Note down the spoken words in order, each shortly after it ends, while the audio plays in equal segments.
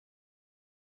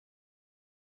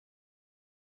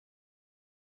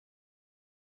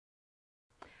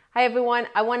Hi everyone,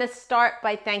 I want to start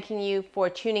by thanking you for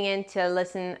tuning in to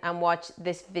listen and watch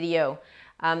this video.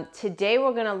 Today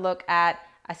we're going to look at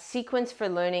a sequence for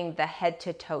learning the head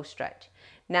to toe stretch.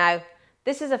 Now,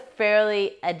 this is a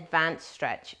fairly advanced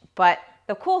stretch, but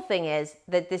the cool thing is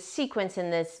that this sequence in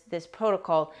this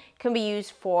protocol can be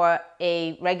used for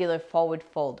a regular forward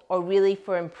fold or really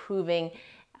for improving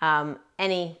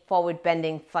any forward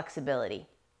bending flexibility.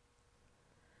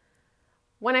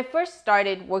 When I first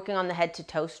started working on the head to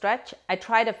toe stretch, I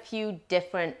tried a few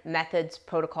different methods,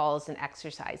 protocols, and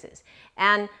exercises,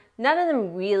 and none of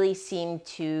them really seemed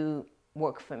to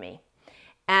work for me.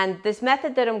 And this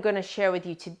method that I'm going to share with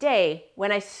you today,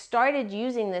 when I started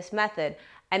using this method,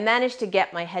 I managed to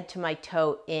get my head to my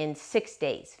toe in 6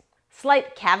 days.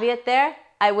 Slight caveat there,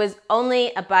 I was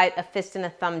only about a fist and a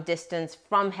thumb distance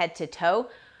from head to toe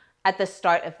at the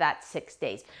start of that 6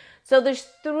 days. So there's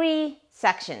 3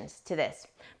 sections to this.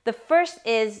 The first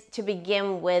is to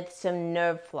begin with some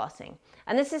nerve flossing.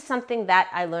 And this is something that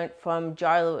I learned from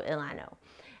Jarlo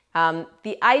Ilano.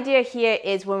 The idea here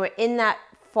is when we're in that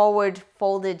forward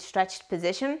folded stretched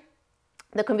position,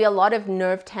 there can be a lot of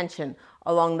nerve tension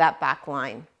along that back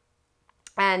line.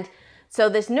 And so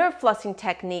this nerve flossing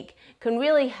technique can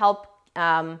really help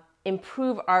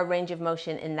improve our range of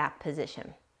motion in that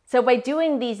position. So by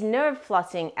doing these nerve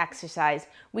flossing exercise,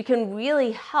 we can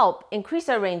really help increase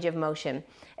our range of motion,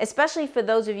 especially for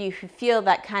those of you who feel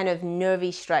that kind of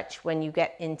nervy stretch when you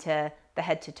get into the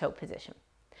head to toe position.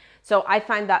 So I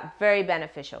find that very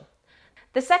beneficial.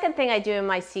 The second thing I do in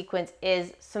my sequence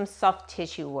is some soft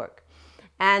tissue work.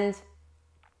 And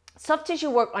soft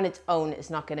tissue work on its own is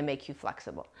not going to make you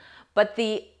flexible. But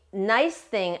the nice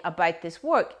thing about this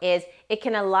work is it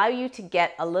can allow you to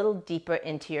get a little deeper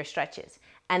into your stretches.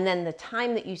 And then the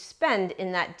time that you spend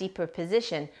in that deeper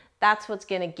position, that's what's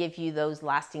going to give you those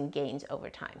lasting gains over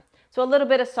time. So a little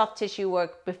bit of soft tissue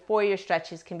work before your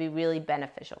stretches can be really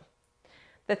beneficial.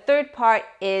 The third part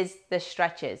is the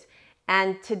stretches.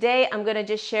 And today I'm going to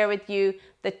just share with you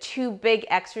the 2 big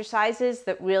exercises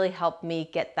that really help me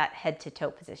get that head to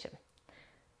toe position.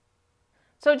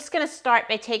 So I'm just going to start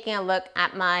by taking a look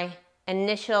at my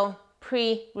initial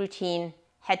pre-routine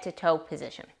head to toe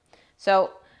position.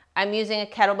 So I'm using a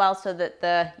kettlebell so that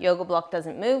the yoga block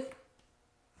doesn't move.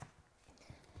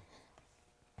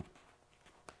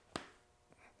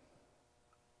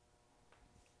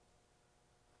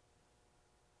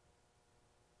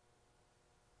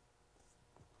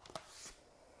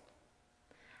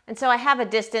 And so I have a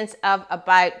distance of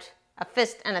about a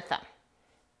fist and a thumb.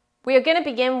 We are going to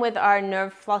begin with our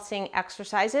nerve flossing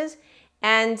exercises.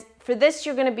 And for this,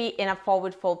 you're going to be in a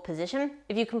forward fold position.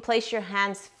 If you can place your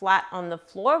hands flat on the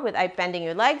floor without bending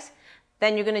your legs,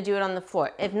 then you're going to do it on the floor.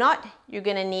 If not, you're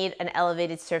going to need an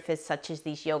elevated surface such as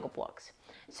these yoga blocks.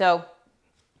 So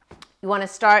you want to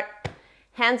start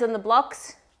hands on the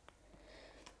blocks,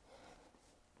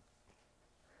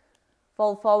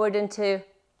 fold forward into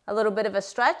a little bit of a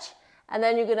stretch, and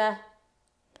then you're going to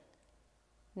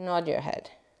nod your head.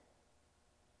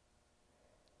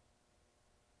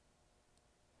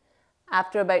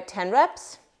 After about 10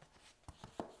 reps,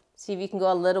 see if you can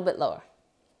go a little bit lower.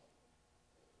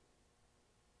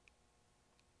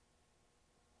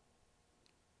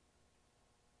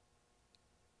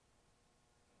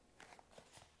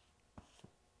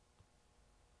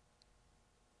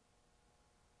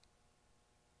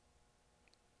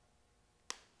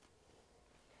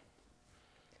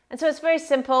 And so it's very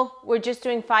simple. We're just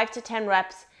doing 5 to 10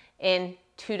 reps in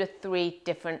 2 to 3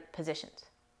 different positions.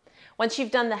 Once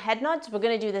you've done the head nods, we're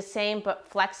going to do the same, but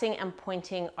flexing and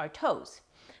pointing our toes.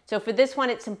 So for this one,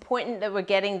 it's important that we're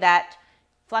getting that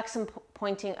flex and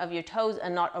pointing of your toes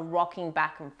and not a rocking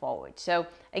back and forward. So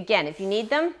again, if you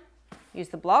need them, use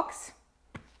the blocks.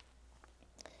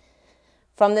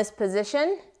 From this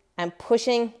position, I'm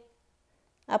pushing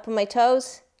up on my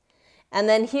toes. And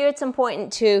then here it's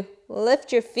important to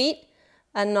lift your feet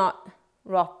and not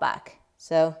rock back.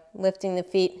 So lifting the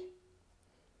feet.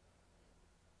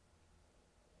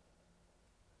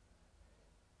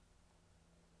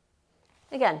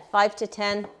 Again, 5 to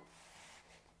 10.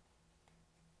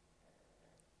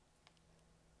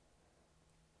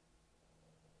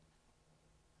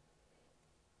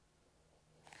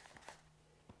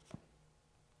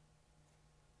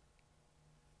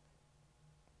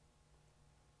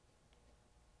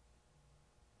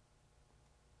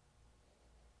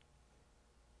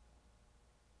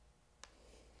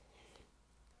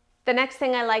 The next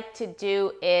thing I like to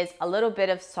do is a little bit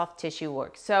of soft tissue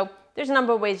work. So there's a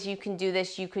number of ways you can do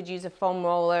this. You could use a foam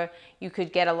roller. You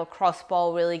could get a lacrosse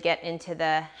ball, really get into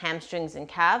the hamstrings and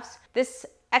calves. This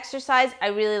exercise I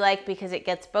really like because it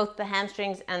gets both the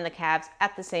hamstrings and the calves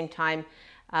at the same time,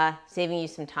 saving you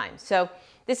some time. So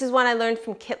this is one I learned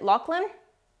from Kit Lachlan.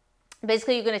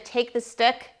 Basically, you're going to take the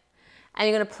stick and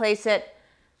you're going to place it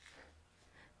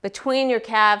between your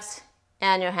calves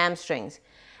and your hamstrings.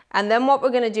 And then what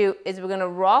we're going to do is we're going to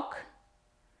rock.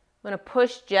 I'm going to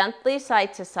push gently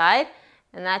side to side,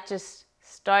 and that just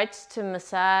starts to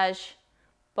massage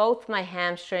both my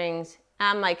hamstrings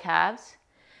and my calves.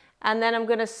 And then I'm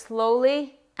going to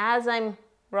slowly, as I'm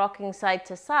rocking side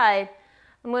to side,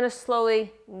 I'm going to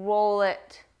slowly roll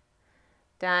it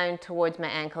down towards my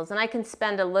ankles. And I can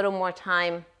spend a little more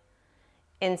time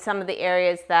in some of the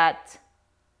areas that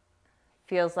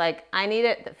feels like I need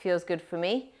it, that feels good for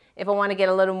me. If I want to get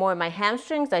a little more of my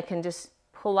hamstrings, I can just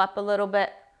pull up a little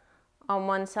bit on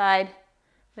one side.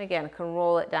 And again, I can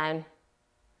roll it down.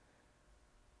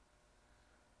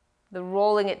 The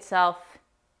rolling itself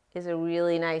is a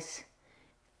really nice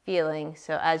feeling.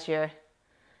 So as you're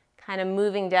kind of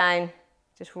moving down,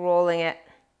 just rolling it.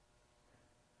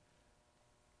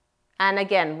 And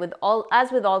again,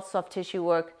 as with all soft tissue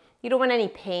work, you don't want any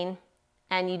pain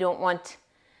and you don't want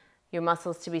your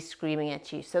muscles to be screaming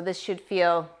at you. So this should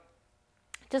feel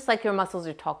just like your muscles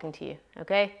are talking to you,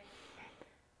 okay?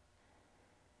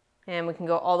 And we can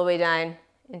go all the way down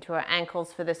into our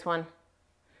ankles for this one.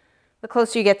 The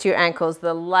closer you get to your ankles,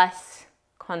 the less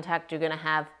contact you're going to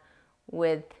have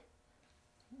with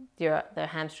the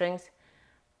hamstrings.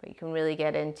 But you can really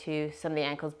get into some of the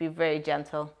ankles. Be very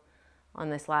gentle on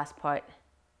this last part.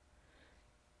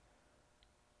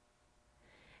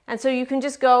 And so you can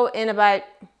just go in about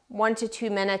 1 to 2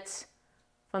 minutes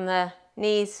from the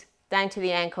knees down to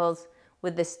the ankles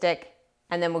with the stick,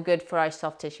 and then we're good for our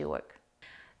soft tissue work.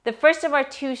 The first of our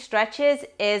 2 stretches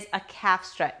is a calf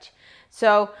stretch.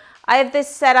 So I have this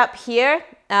set up here,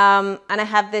 and I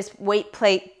have this weight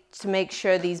plate to make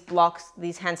sure these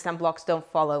handstand blocks don't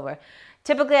fall over.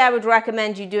 Typically, I would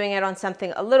recommend you doing it on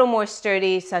something a little more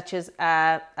sturdy, such as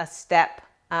a step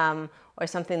or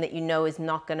something that you know is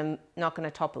not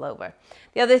gonna topple over.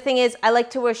 The other thing is I like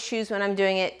to wear shoes when I'm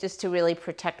doing it just to really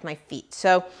protect my feet.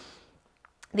 So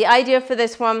the idea for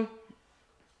this one,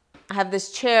 I have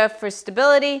this chair for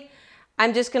stability.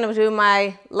 I'm just gonna do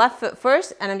my left foot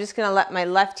first, and I'm just gonna let my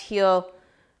left heel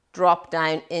drop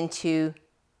down into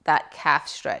that calf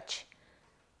stretch.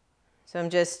 So I'm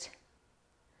just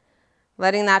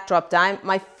letting that drop down.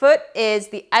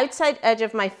 The outside edge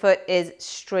of my foot is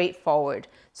straight forward.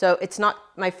 So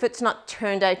my foot's not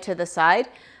turned out to the side.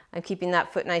 I'm keeping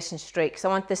that foot nice and straight because I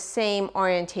want the same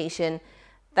orientation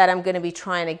that I'm going to be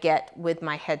trying to get with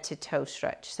my head to toe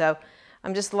stretch. So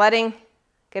I'm just getting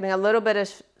a little bit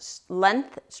of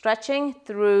length stretching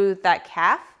through that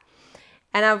calf.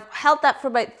 And I've held that for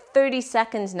about 30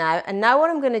 seconds now. And now what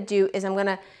I'm going to do is I'm going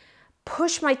to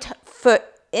push my foot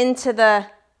into the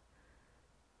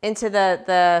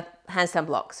handstand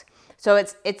blocks. So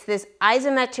it's this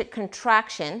isometric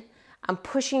contraction. I'm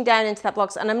pushing down into that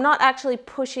blocks, and I'm not actually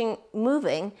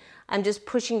moving. I'm just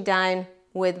pushing down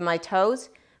with my toes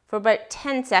for about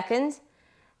 10 seconds.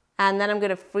 And then I'm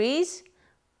going to freeze,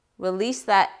 release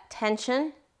that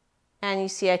tension, and you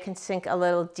see I can sink a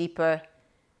little deeper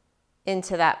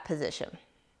into that position.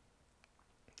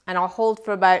 And I'll hold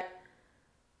for about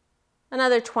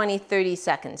another 20, 30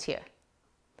 seconds here.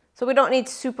 So we don't need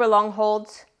super long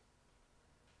holds.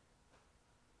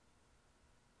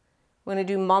 We're going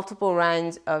to do multiple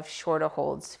rounds of shorter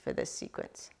holds for this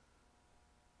sequence.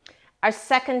 Our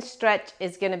second stretch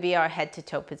is going to be our head to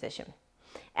toe position.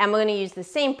 And we're going to use the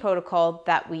same protocol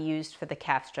that we used for the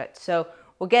calf stretch. So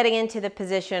we're getting into the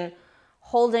position,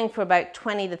 holding for about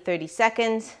 20 to 30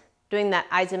 seconds, doing that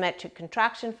isometric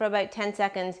contraction for about 10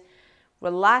 seconds,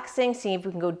 relaxing, seeing if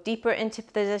we can go deeper into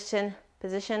position,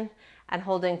 and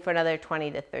holding for another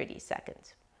 20 to 30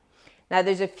 seconds. Now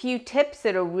there's a few tips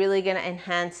that are really going to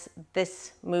enhance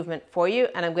this movement for you,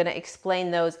 and I'm going to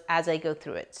explain those as I go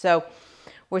through it. So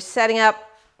we're setting up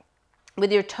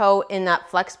with your toe in that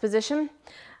flex position.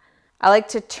 I like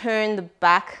to turn the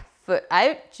back foot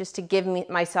out just to give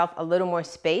myself a little more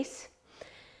space.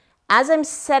 As I'm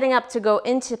setting up to go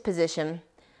into position,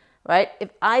 right, if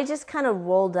I just kind of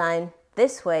roll down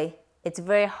this way, it's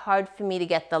very hard for me to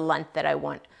get the length that I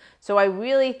want. So I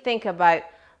really think about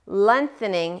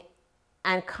lengthening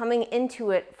and coming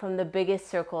into it from the biggest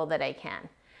circle that I can.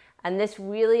 And this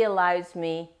really allows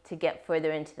me to get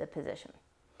further into the position.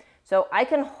 So I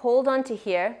can hold on to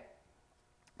here,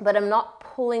 but I'm not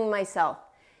pulling myself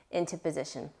into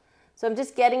position. So I'm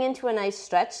just getting into a nice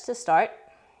stretch to start.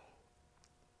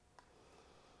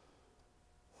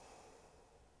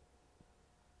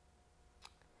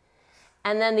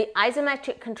 And then the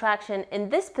isometric contraction in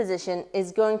this position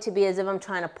is going to be as if I'm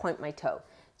trying to point my toe.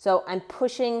 So I'm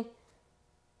pushing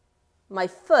my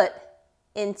foot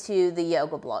into the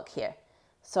yoga block here.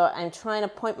 So I'm trying to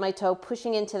point my toe,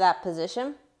 pushing into that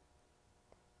position.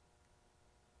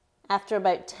 After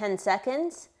about 10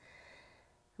 seconds,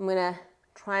 I'm gonna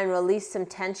try and release some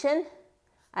tension.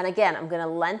 And again, I'm gonna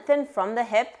lengthen from the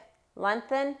hip,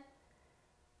 lengthen,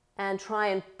 and try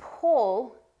and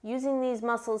pull, using these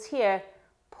muscles here,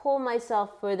 pull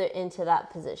myself further into that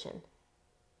position.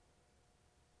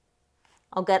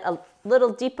 I'll get a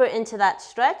little deeper into that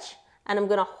stretch, and I'm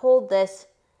gonna hold this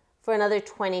for another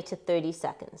 20 to 30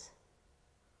 seconds.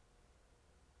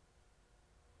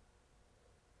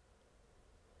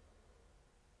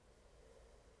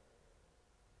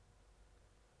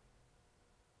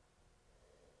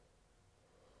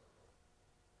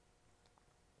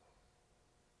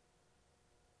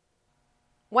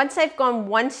 Once I've gone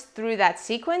once through that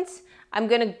sequence, I'm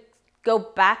gonna go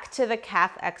back to the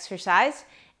calf exercise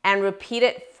and repeat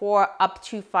it for up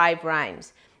to 5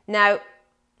 rounds. Now,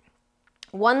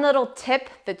 one little tip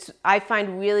that I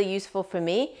find really useful for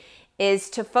me is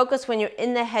to focus when you're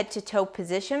in the head to toe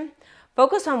position,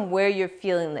 focus on where you're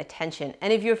feeling the tension.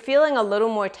 And if you're feeling a little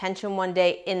more tension one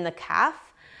day in the calf,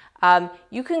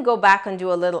 you can go back and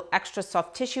do a little extra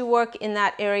soft tissue work in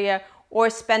that area, or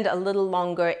spend a little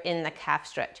longer in the calf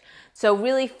stretch. So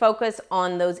really focus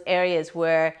on those areas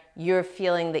where you're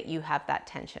feeling that you have that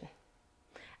tension.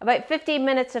 About 15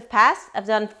 minutes have passed. I've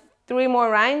done 3 more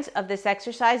rounds of this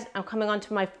exercise. I'm coming on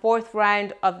to my 4th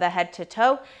round of the head to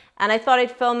toe, and I thought I'd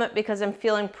film it because I'm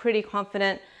feeling pretty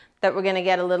confident that we're gonna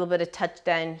get a little bit of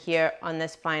touchdown here on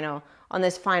this final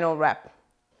rep.